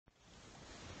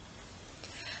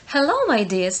Hello, my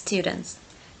dear students.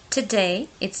 Today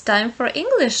it's time for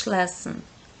English lesson.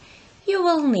 You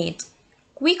will need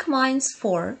Quick Minds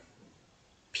 4,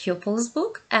 Pupils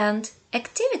Book and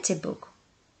Activity Book.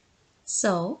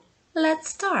 So, let's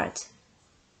start.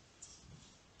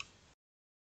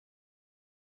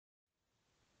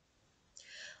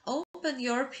 Open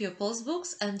your Pupils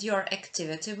Books and your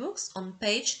Activity Books on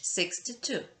page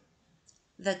 62.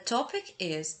 The topic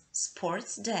is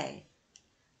Sports Day.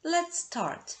 Let's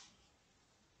start.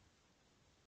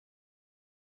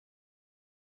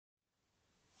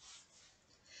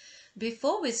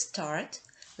 Before we start,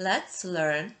 let's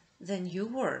learn the new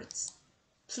words.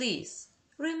 Please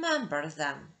remember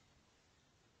them.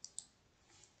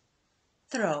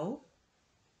 Throw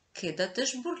 – кидати,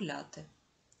 жбурляти.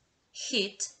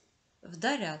 Hit –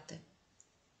 вдаряти.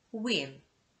 Win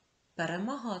 –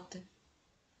 перемагати.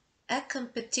 A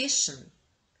competition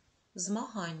 –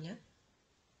 змагання.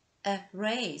 A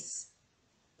race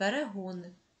 –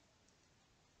 перегони.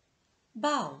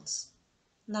 Bounce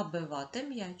 – набивати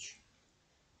м'яч.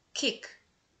 Kick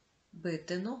 –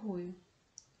 бити ногою.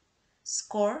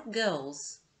 Score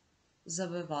goals –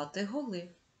 забивати голи.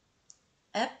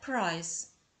 A prize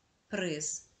 –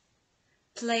 приз.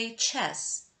 Play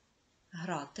chess –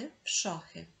 грати в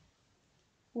шахи.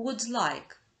 Would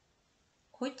like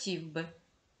 – хотів би.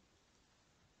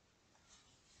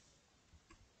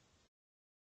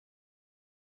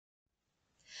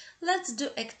 Let's do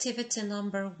activity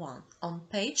number 1 on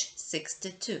page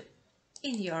 62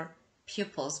 in your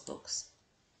pupils' books.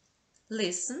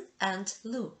 Listen and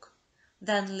look.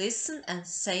 Then listen and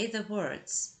say the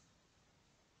words.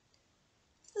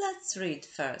 Let's read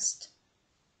first.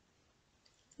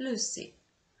 Lucy.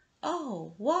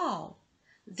 Oh, wow!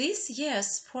 This year's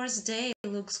sports day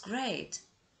looks great.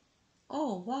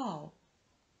 Oh, wow!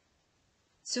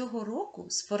 Цього року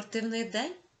спортивний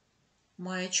день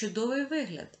має чудовий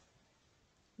вигляд.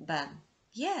 Ben.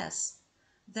 Yes,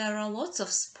 there are lots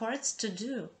of sports to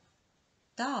do.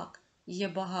 Так, є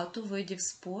багато видів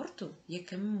спорту,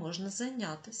 якими можна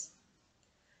зайнятися.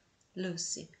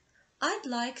 Lucy. I'd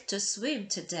like to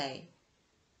swim today.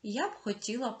 Я б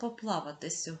хотіла поплавати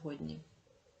сьогодні.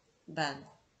 Ben.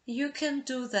 You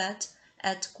can do that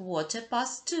at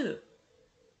 2:15.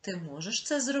 Ти можеш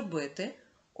це зробити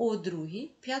о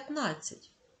 2:15.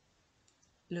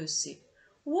 Lucy.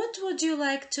 What would you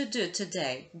like to do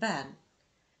today, Ben?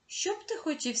 Що б ти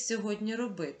хотів сьогодні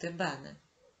робити, Бене?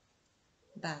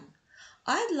 Ben.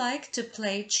 I'd like to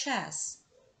play chess.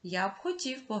 Я б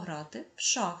хотів пограти в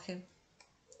шахи.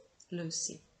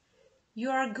 Lucy. You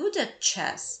are good at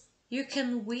chess. You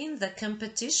can win the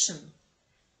competition.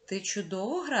 Ти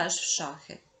чудово граєш в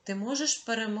шахи. Ти можеш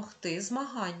перемогти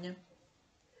змагання.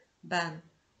 Ben.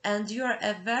 And you're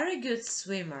a very good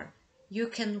swimmer.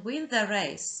 You can win the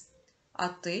race. А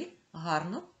ти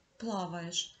гарно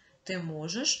плаваєш. Ти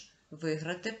можеш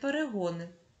виграти перегони.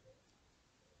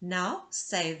 Now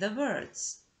say the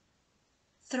words.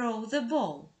 Throw the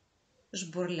ball.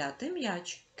 Жбурляти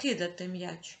м'яч, кидати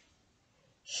м'яч.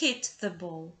 Hit the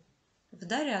ball.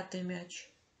 Вдаряти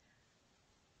м'яч.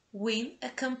 Win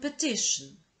a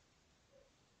competition.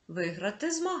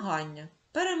 Виграти змагання,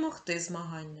 перемогти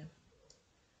змагання.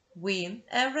 Win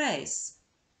a race.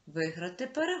 Виграти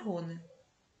перегони.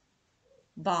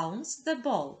 Bounce the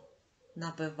ball.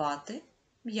 Набивати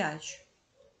м'яч.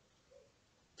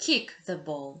 Kick the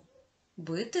ball.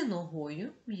 Бити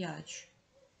ногою м'яч.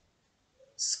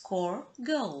 Score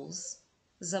goals.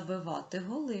 Забивати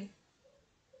голи.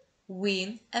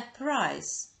 Win a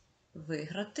prize.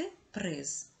 Виграти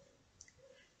приз.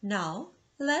 Now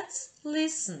let's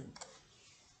listen.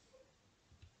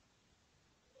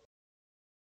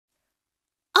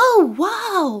 Oh,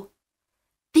 wow!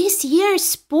 This year's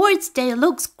sports day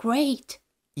looks great.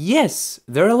 Yes,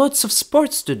 there are lots of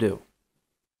sports to do.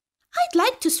 I'd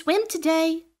like to swim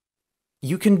today.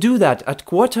 You can do that at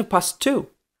 2:15.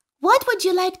 What would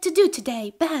you like to do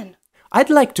today, Ben? I'd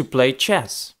like to play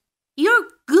chess. You're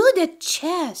good at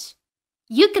chess.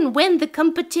 You can win the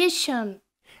competition.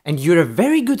 And you're a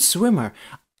very good swimmer.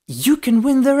 You can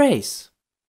win the race.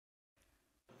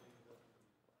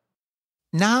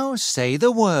 Now say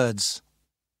the words.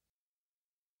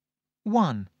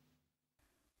 1,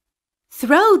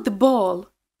 Throw the ball.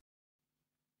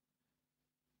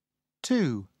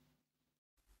 2,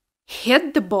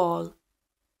 Hit the ball.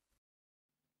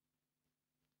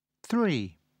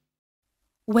 3,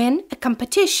 Win a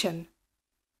competition.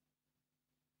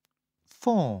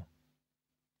 4,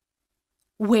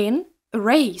 Win a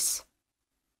race.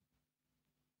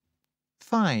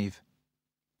 5,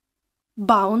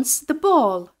 Bounce the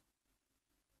ball.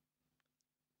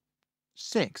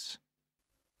 6,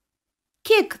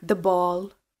 kick the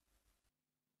ball.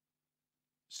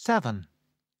 7.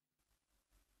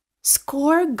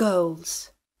 Score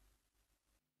goals.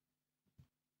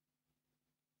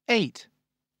 8.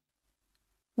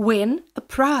 Win a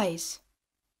prize.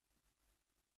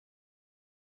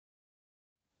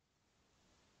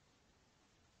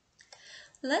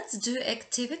 Let's do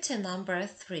activity number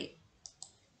 3.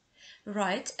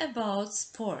 Write about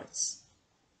sports.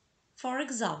 For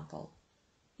example,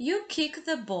 you kick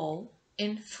the ball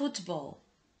in football.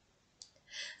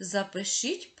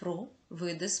 Запишіть про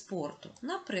види спорту.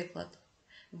 Наприклад,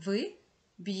 ви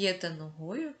б'єте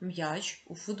ногою м'яч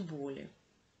у футболі.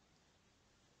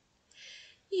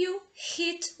 You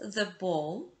hit the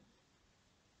ball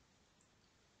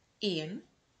in.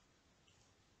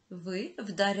 Ви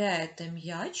вдаряєте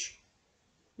м'яч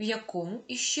в якому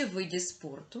іще виді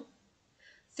спорту.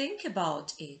 Think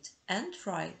about it and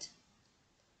write.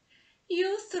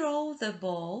 You throw the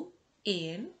ball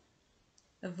in.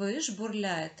 Ви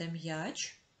жбурляєте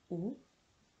м'яч у.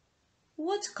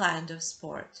 What kind of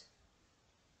sport?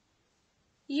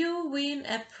 You win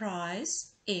a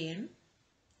prize in.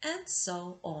 And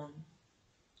so on.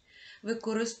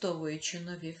 Використовуючи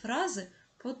нові фрази,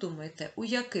 подумайте, у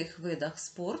яких видах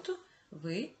спорту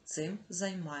ви цим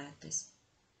займаєтесь.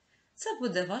 Це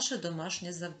буде ваше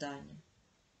домашнє завдання.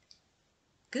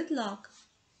 Good luck!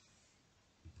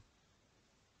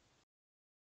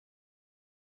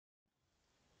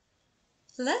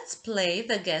 Let's play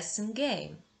the guessing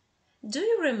game. Do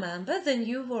you remember the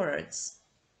new words?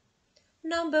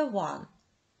 Number 1.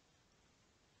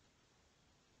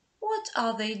 What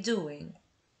are they doing?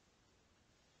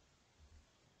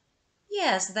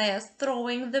 Yes, they are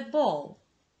throwing the ball.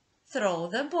 Throw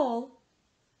the ball.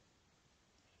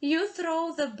 You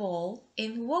throw the ball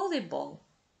in volleyball.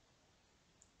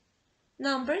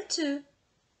 Number 2.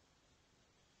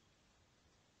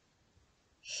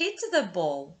 Hit the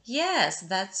ball. Yes,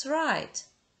 that's right.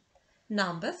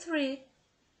 Number 3.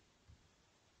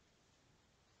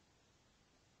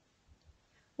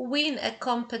 Win a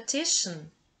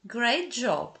competition. Great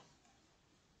job.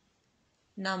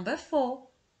 Number 4.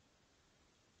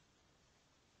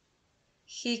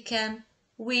 He can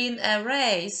win a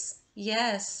race.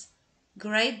 Yes,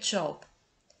 great job.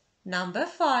 Number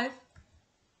 5.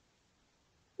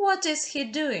 What is he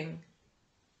doing?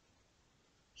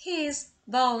 He is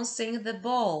bouncing the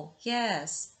ball.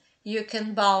 Yes, you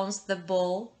can bounce the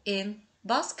ball in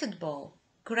basketball.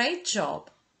 Great job.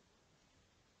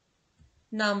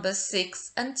 Number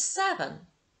 6 and 7.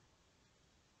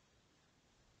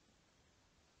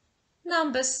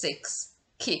 Number 6,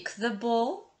 kick the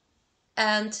ball.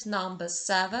 And number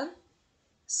 7,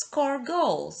 score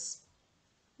goals.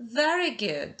 Very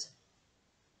good.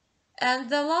 And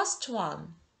the last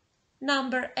one,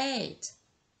 number 8.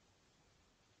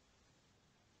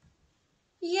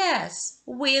 Yes,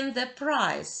 win the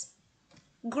prize.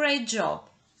 Great job.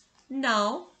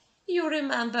 Now you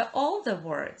remember all the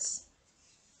words.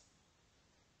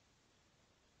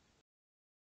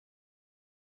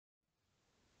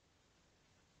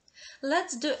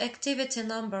 Let's do activity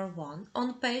number 1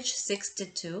 on page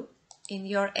 62 in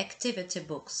your activity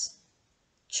books.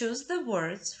 Choose the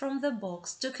words from the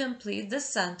box to complete the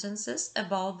sentences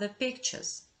about the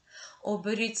pictures.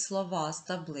 Оберіть слова з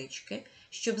таблички,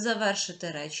 щоб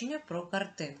завершити речення про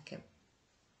картинки.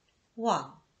 1.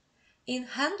 In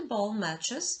handball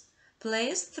matches,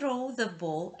 players throw the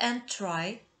ball and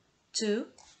try to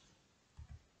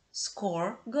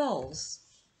score goals.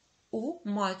 У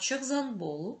матчах з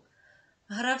гандболу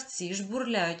гравці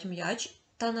жбурляють м'яч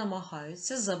та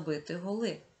намагаються забити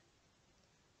голи.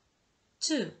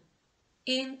 2.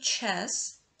 In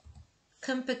chess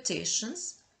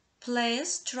competitions,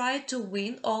 players try to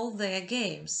win all their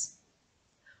games.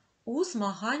 У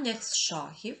змаганнях з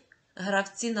шахів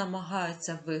гравці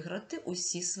намагаються виграти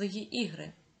усі свої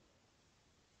ігри.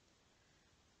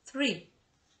 3.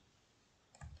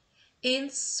 In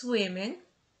swimming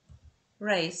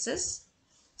races,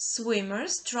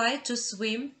 swimmers try to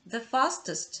swim the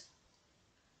fastest.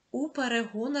 У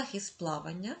перегонах із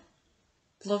плавання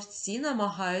пловці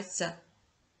намагаються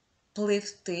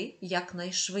пливти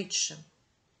якнайшвидше.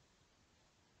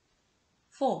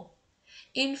 4.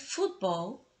 In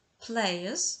football,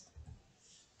 players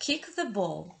kick the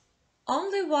ball.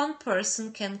 Only one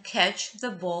person can catch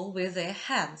the ball with their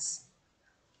hands.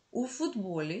 У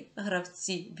футболі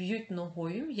гравці б'ють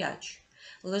ногою м'яч.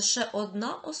 Лише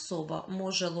одна особа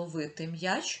може ловити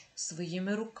м'яч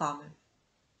своїми руками.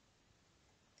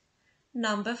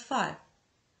 Number 5.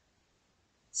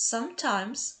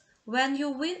 Sometimes, when you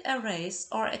win a race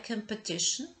or a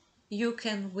competition, you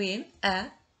can win a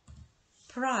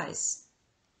prize.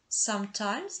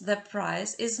 Sometimes the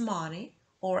prize is money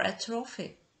or a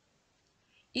trophy.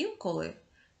 Інколи,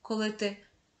 коли ти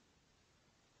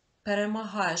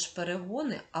перемагаєш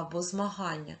перегони або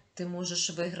змагання, ти можеш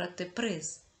виграти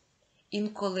приз.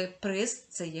 Інколи приз –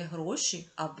 це є гроші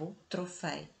або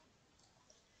трофей.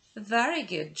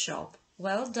 Very good job.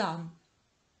 Well done.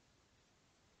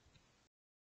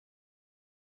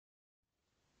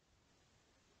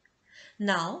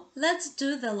 Now, let's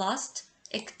do the last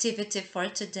activity for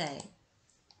today.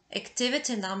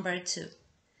 Activity number 2.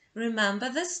 Remember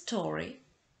the story.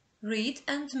 Read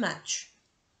and match.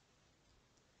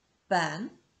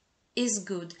 Ben is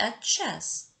good at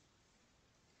chess.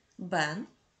 Ben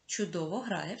чудово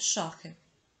грає в шахи.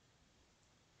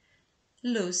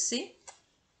 Lucy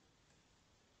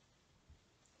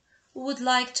would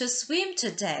like to swim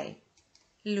today.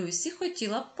 Люсі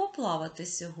хотіла б поплавати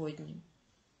сьогодні.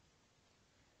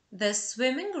 The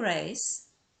swimming race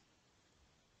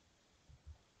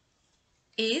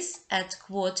is at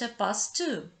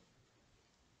 2:15.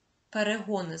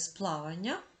 Перегони з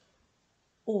плавання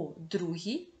о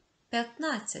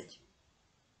 2:15.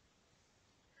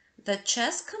 The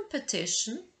chess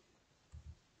competition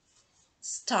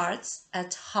starts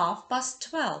at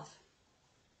 12:30.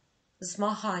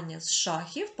 Змагання з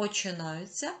шахів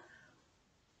починаються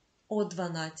о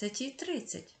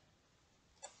 12:30.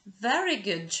 Very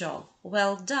good job.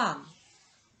 Well done.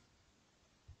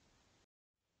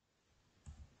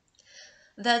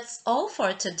 That's all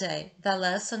for today. The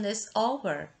lesson is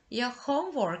over. Your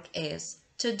homework is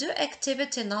to do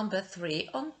activity number 3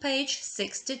 on page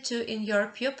 62 in your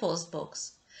pupils'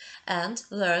 books and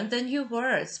learn the new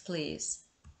words, please.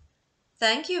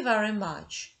 Thank you very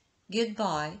much.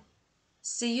 Goodbye.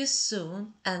 See you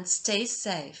soon and stay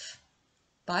safe.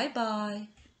 Bye-bye.